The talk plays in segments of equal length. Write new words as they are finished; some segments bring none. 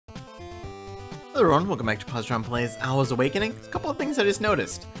Hello everyone, welcome back to Positron Plays Alwa Awakening. A couple of things I just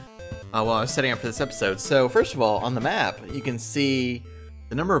noticed while I was setting up for this episode. So first of all, on the map, you can see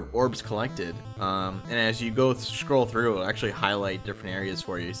the number of orbs collected. And as you scroll through, it'll actually highlight different areas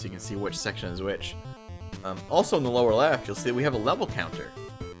for you so you can see which section is which. Also in the lower left, you'll see that we have a level counter.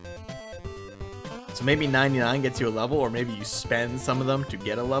 So maybe 99 gets you a level, or maybe you spend some of them to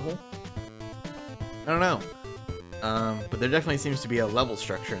get a level. I don't know. But there definitely seems to be a level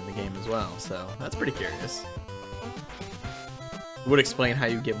structure in the game as well, so that's pretty curious. It would explain how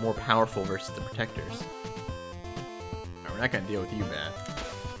you get more powerful versus the protectors. Alright, we're not gonna deal with you, Bat.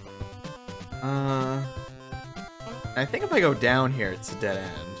 I think if I go down here, it's a dead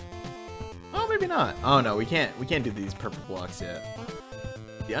end. Oh, maybe not. Oh no, we can't do these purple blocks yet.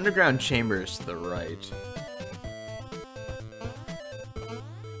 The underground chamber is to the right.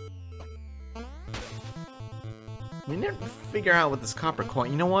 We didn't figure out what this copper coin...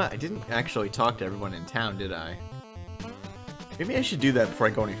 You know what? I didn't actually talk to everyone in town, did I? Maybe I should do that before I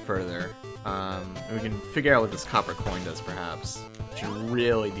go any further. We can figure out what this copper coin does, perhaps. I should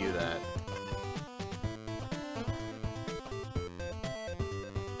really do that.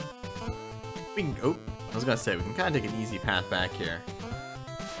 We can... Oh, I was gonna say, we can kind of take an easy path back here.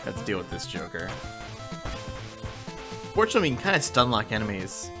 Have to deal with this Joker. Fortunately, we can kind of stun lock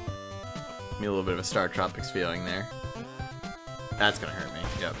enemies. Give me a little bit of a Star Tropics feeling there. That's gonna hurt me,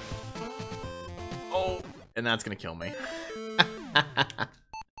 yep. Oh, and that's gonna kill me. You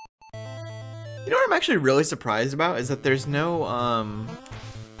know what I'm actually really surprised about is that there's no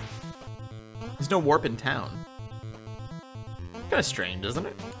warp in town. Kinda strange, isn't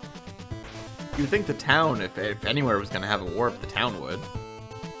it? You'd think the town, if anywhere was gonna have a warp, the town would.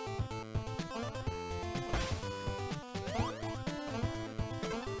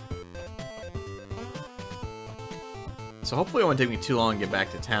 So hopefully it won't take me too long to get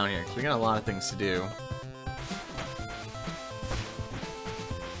back to town here, because we got a lot of things to do.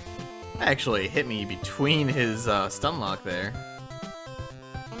 That actually hit me between his stun lock there.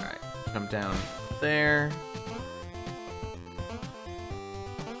 Alright, jump down there.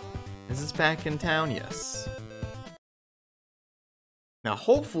 Is this back in town? Yes. Now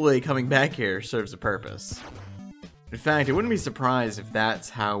hopefully coming back here serves a purpose. In fact, I wouldn't be surprised if that's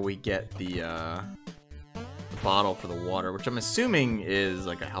how we get the bottle for the water, which I'm assuming is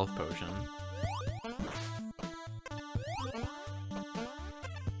like a health potion.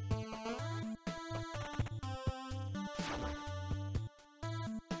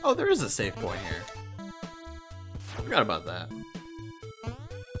 Oh, there is a save point here. Forgot about that.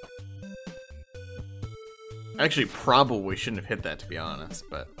 Actually, probably shouldn't have hit that, to be honest,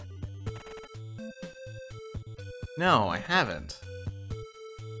 but... No, I haven't.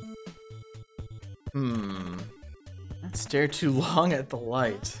 Not stare too long at the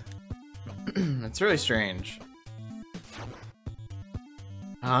light. That's really strange.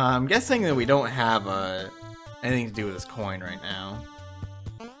 I'm guessing that we don't have anything to do with this coin right now.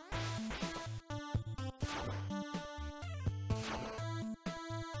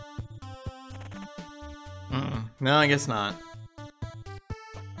 No, I guess not.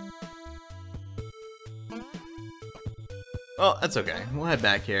 Well, that's okay. We'll head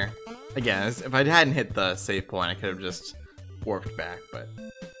back here. Again, if I hadn't hit the save point, I could have just warped back, but...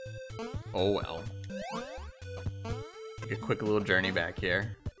 Oh well. Take a quick little journey back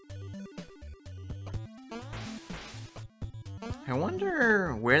here. I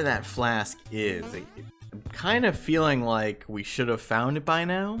wonder where that flask is. I'm kind of feeling like we should have found it by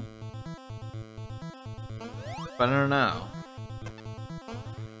now. But I don't know.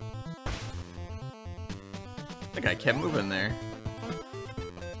 I think I kept moving there.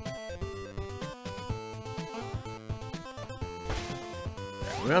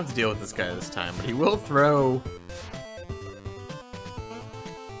 We don't have to deal with this guy this time, but he will throw...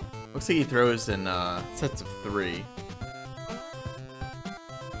 Looks like he throws in sets of 3.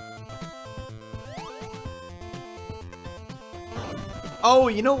 Oh,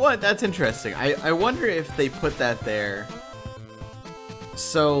 you know what? That's interesting. I wonder if they put that there.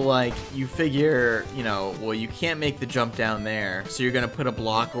 So, like, you figure, you know, well, you can't make the jump down there, so you're gonna put a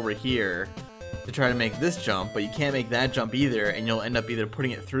block over here to try to make this jump, but you can't make that jump either, and you'll end up either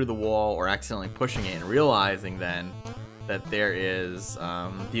putting it through the wall or accidentally pushing it and realizing then that there is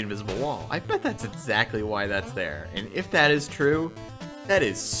the invisible wall. I bet that's exactly why that's there. And if that is true, that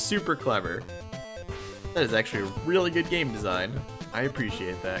is super clever. That is actually a really good game design. I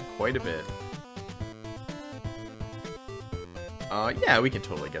appreciate that quite a bit. Yeah, we can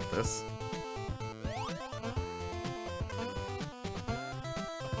totally get this.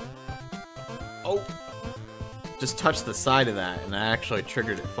 Oh! Just touched the side of that, and I actually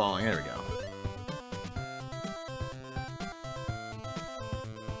triggered it falling. There we go.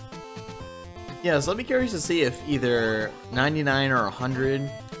 Yeah, so I'll be curious to see if either 99 or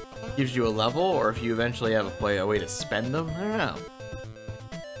 100 gives you a level, or if you eventually have a way to spend them. I don't know.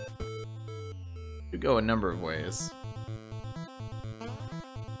 Could go a number of ways.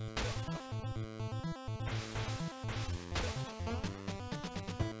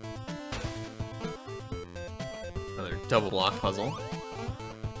 Another double block puzzle.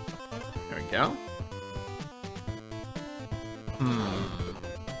 There we go.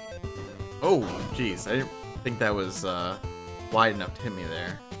 Oh, jeez, I didn't think that was wide enough to hit me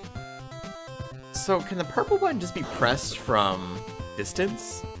there. So, can the purple button just be pressed from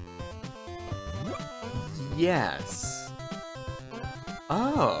distance? Yes.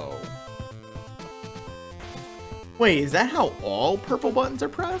 Oh. Wait, is that how all purple buttons are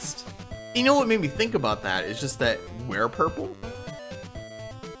pressed? You know what made me think about that is just that we're purple?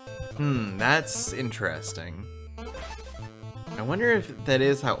 That's interesting. I wonder if that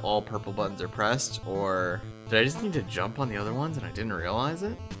is how all purple buttons are pressed, or did I just need to jump on the other ones and I didn't realize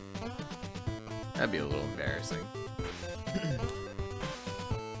it? That'd be a little embarrassing.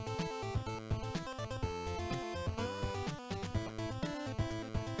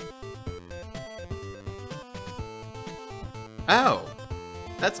 Oh!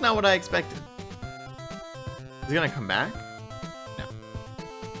 That's not what I expected. Is he gonna come back? No.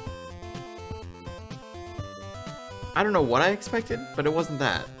 I don't know what I expected, but it wasn't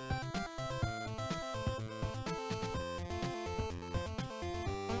that.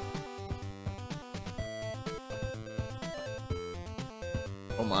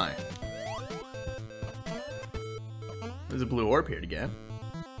 Oh my. There's a blue orb here to get.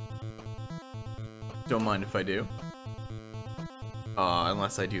 Don't mind if I do.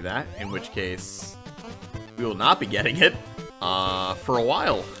 Unless I do that, in which case we will not be getting it for a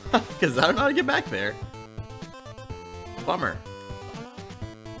while, because I don't know how to get back there. Bummer.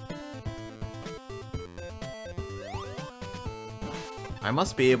 I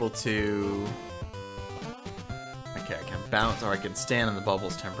must be able to... Okay, I can bounce, or I can stand in the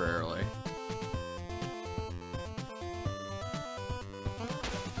bubbles temporarily.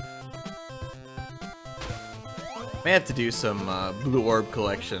 May have to do some blue orb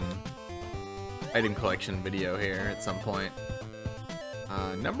collection, item collection video here at some point.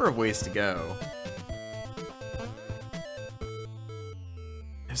 Number of ways to go.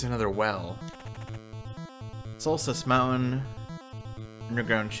 There's another well. Solstice Mountain,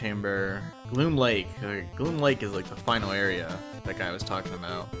 underground chamber, Gloom Lake. Gloom Lake is like the final area that guy was talking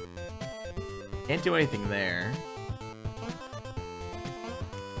about. Can't do anything there.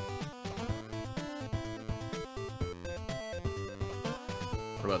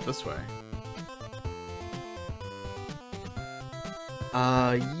 What about this way?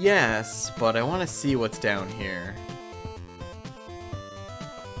 Yes, but I want to see what's down here.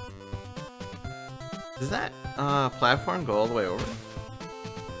 Does that, platform go all the way over?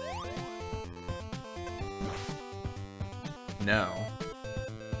 No.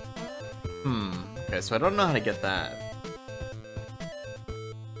 Okay, so I don't know how to get that.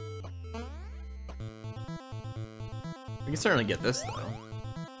 We can certainly get this, though.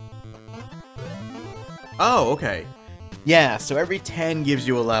 Oh, okay. Yeah, so every 10 gives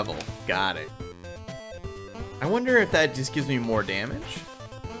you a level. Got it. I wonder if that just gives me more damage?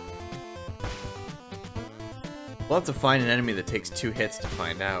 We'll have to find an enemy that takes 2 hits to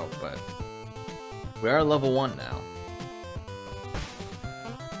find out, but we are level 1 now.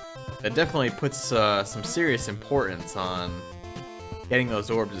 That definitely puts some serious importance on getting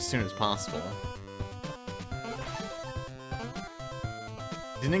those orbs as soon as possible.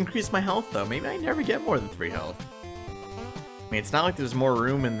 Didn't increase my health though. Maybe I never get more than 3 health. I mean, it's not like there's more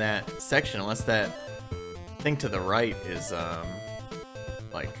room in that section unless that thing to the right is,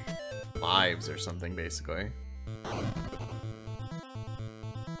 like, lives or something, basically.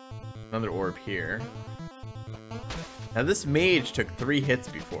 Another orb here. Now this mage took 3 hits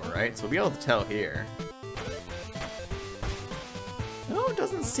before, right? So we'll be able to tell here. No, it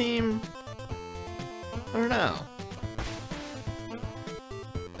doesn't seem... I don't know.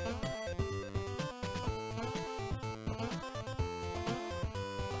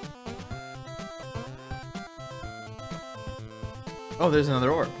 Oh, there's another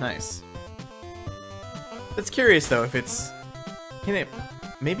orb. Nice. It's curious though if it's... Can it...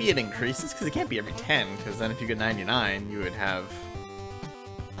 Maybe it increases? Because it can't be every 10, because then if you get 99, you would have...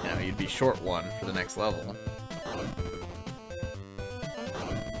 You know, you'd be short 1 for the next level.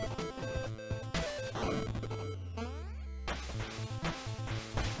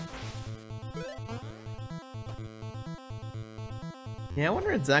 Yeah, I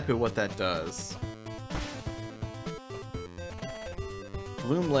wonder exactly what that does.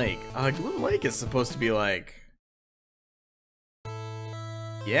 Gloom Lake. Gloom Lake is supposed to be like...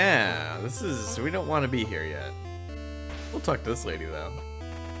 Yeah, this is... We don't want to be here yet. We'll talk to this lady, though.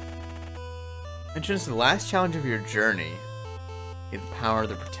 Entrance to the last challenge of your journey. Get the power of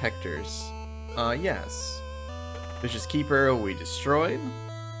the protectors. Yes. Vicious Keeper we destroyed.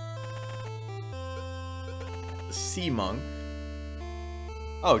 The Sea Monk.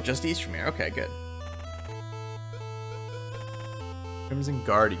 Oh, just east from here. Okay, good. Crimson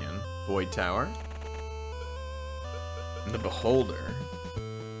Guardian. Void Tower. And the Beholder.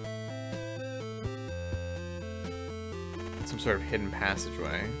 Some sort of hidden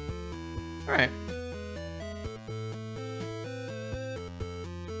passageway. Alright.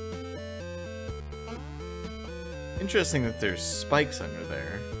 Interesting that there's spikes under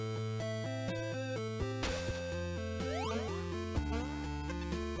there.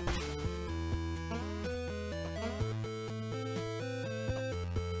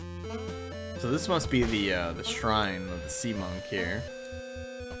 So this must be the shrine of the Sea Monk here.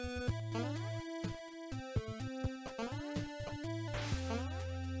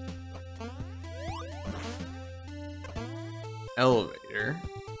 Elevator.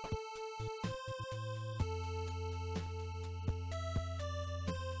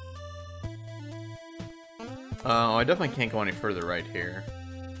 Oh, I definitely can't go any further right here.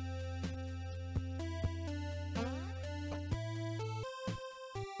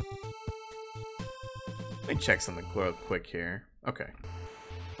 Let me check something real quick here. Okay.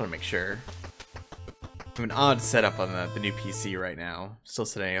 I want to make sure. I have an odd setup on the new PC right now. Still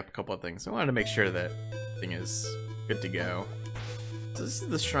setting up a couple of things. I wanted to make sure that thing is good to go. So this is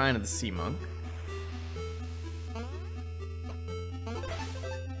the Shrine of the Sea Monk.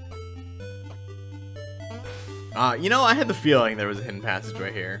 You know, I had the feeling there was a hidden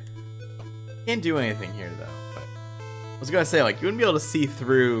passageway here. Can't do anything here, though. But I was gonna say, like, you wouldn't be able to see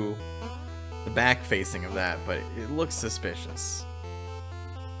through the back facing of that, but it looks suspicious.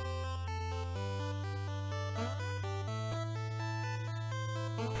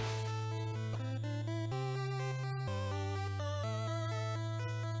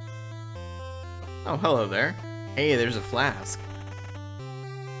 Oh, hello there. Hey, there's a flask.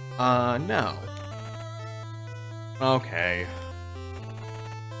 No. Okay.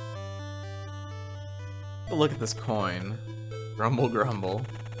 Look at this coin. Grumble, grumble.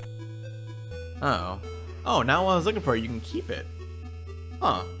 Oh. Oh, now what I was looking for, you can keep it.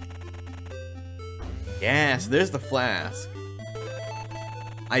 Huh. Yeah, so there's the flask.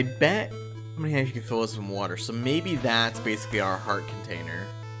 I bet how many times you can fill with some water, so maybe that's basically our heart container.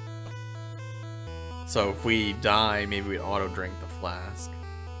 So if we die, maybe we auto-drink the flask.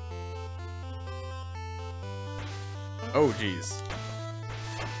 Oh, jeez.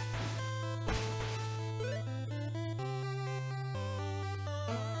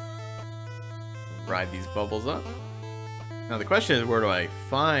 Ride these bubbles up. Now the question is, where do I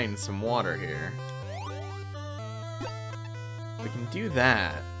find some water here? We can do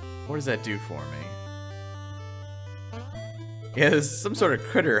that. What does that do for me? Yeah, there's some sort of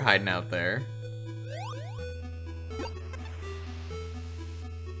critter hiding out there.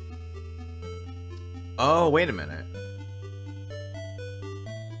 Oh, wait a minute.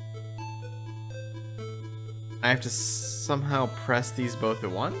 I have to somehow press these both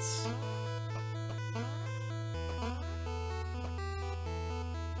at once?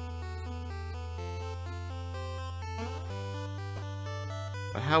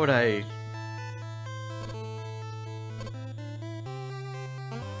 But how would I...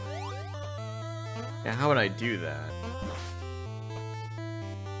 Yeah, how would I do that?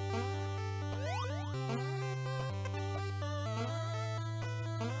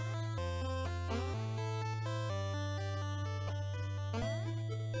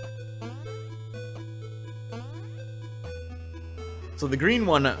 So the green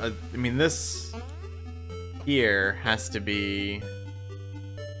one, I mean, this here has to be...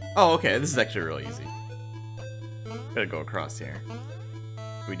 Oh, okay, this is actually really easy. Gotta go across here.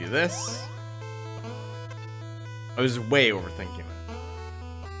 We do this. I was way overthinking it.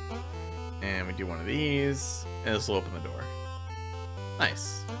 And we do one of these, and this will open the door.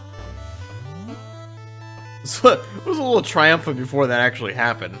 Nice. So, it was a little triumphant before that actually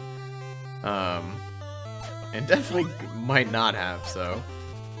happened. And definitely might not have, so.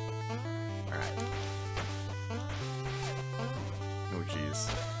 Alright. Oh, jeez.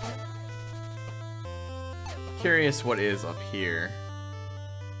 Curious what is up here.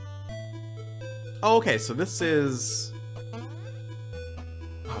 Oh, okay, so this is...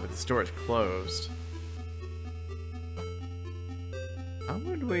 Oh, but this door is closed. How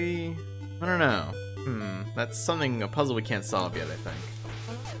would we... I don't know. That's something, a puzzle we can't solve yet, I think.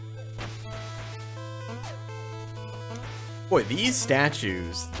 Boy, these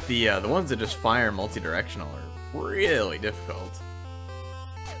statues, the ones that just fire multi-directional, are really difficult.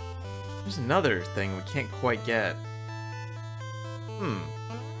 There's another thing we can't quite get.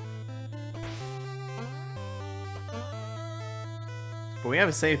 But we have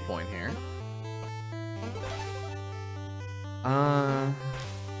a save point here.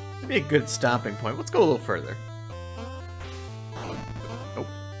 Maybe a good stopping point. Let's go a little further. Nope.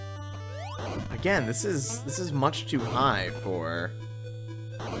 Again, this is much too high for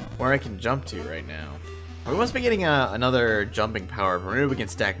where I can jump to right now. We must be getting another jumping power, but maybe we can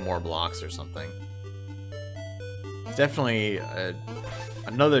stack more blocks or something. It's definitely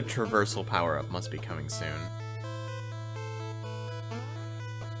another traversal power-up must be coming soon.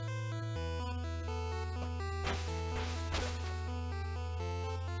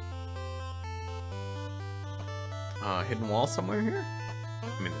 Hidden wall somewhere here?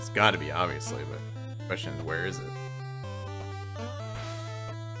 I mean, it's gotta be, obviously, but the question is, where is it?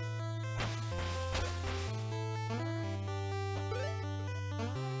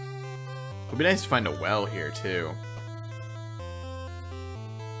 It would be nice to find a well here, too.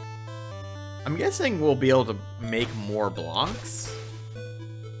 I'm guessing we'll be able to make more blocks.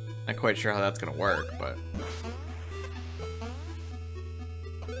 Not quite sure how that's gonna work, but...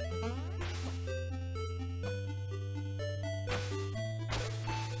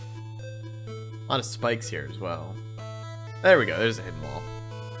 a lot of spikes here as well. There we go, there's a hidden wall.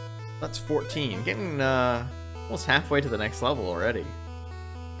 That's 14. Getting almost halfway to the next level already.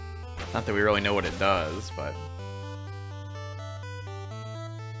 Not that we really know what it does, but...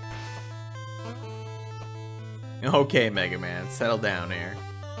 Okay, Mega Man, settle down here.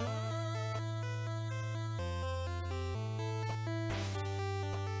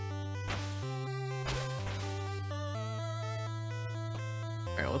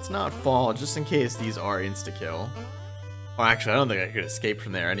 Alright, let's not fall, just in case these are insta-kill. Oh, actually, I don't think I could escape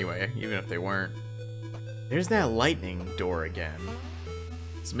from there anyway, even if they weren't. There's that lightning door again.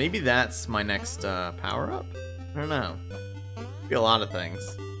 So maybe that's my next power-up? I don't know. Could be a lot of things.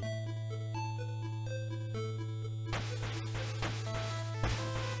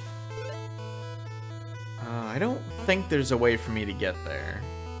 I don't think there's a way for me to get there.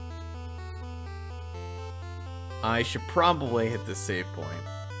 I should probably hit the save point.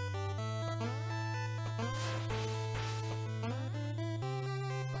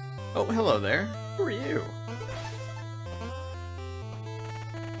 Oh, hello there. Who are you?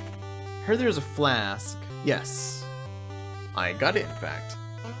 Heard there's a flask. Yes. I got it, in fact.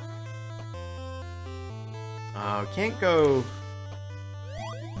 Can't go...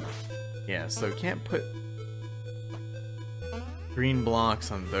 Yeah, so can't put green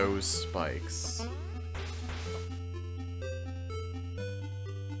blocks on those spikes.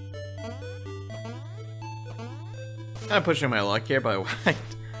 Kind of pushing my luck here, but I want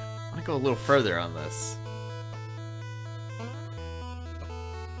to go a little further on this.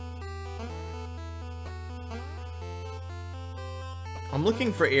 I'm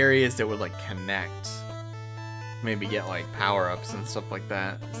looking for areas that would like connect. Maybe get like power-ups and stuff like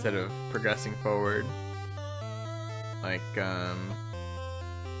that instead of progressing forward. Like,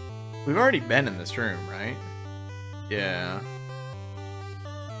 we've already been in this room, right? Yeah.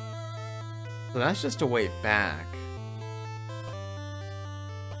 So that's just a way back.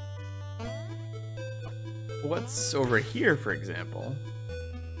 What's over here, for example?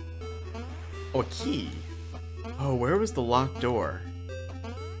 Oh, a key. Oh, where was the locked door?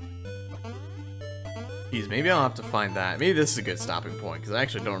 Geez, maybe I'll have to find that. Maybe this is a good stopping point, because I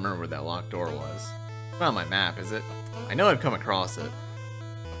actually don't remember where that locked door was. It's not on my map, is it? I know I've come across it.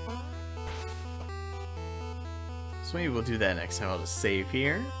 So maybe we'll do that next time. I'll just save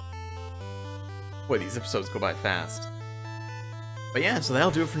here. Boy, these episodes go by fast. But yeah, so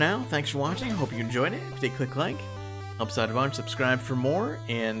that'll do it for now. Thanks for watching. Hope you enjoyed it. If you did, click like. Helps out a bunch. Subscribe for more.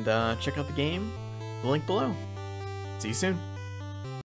 And check out the game. The link below. See you soon.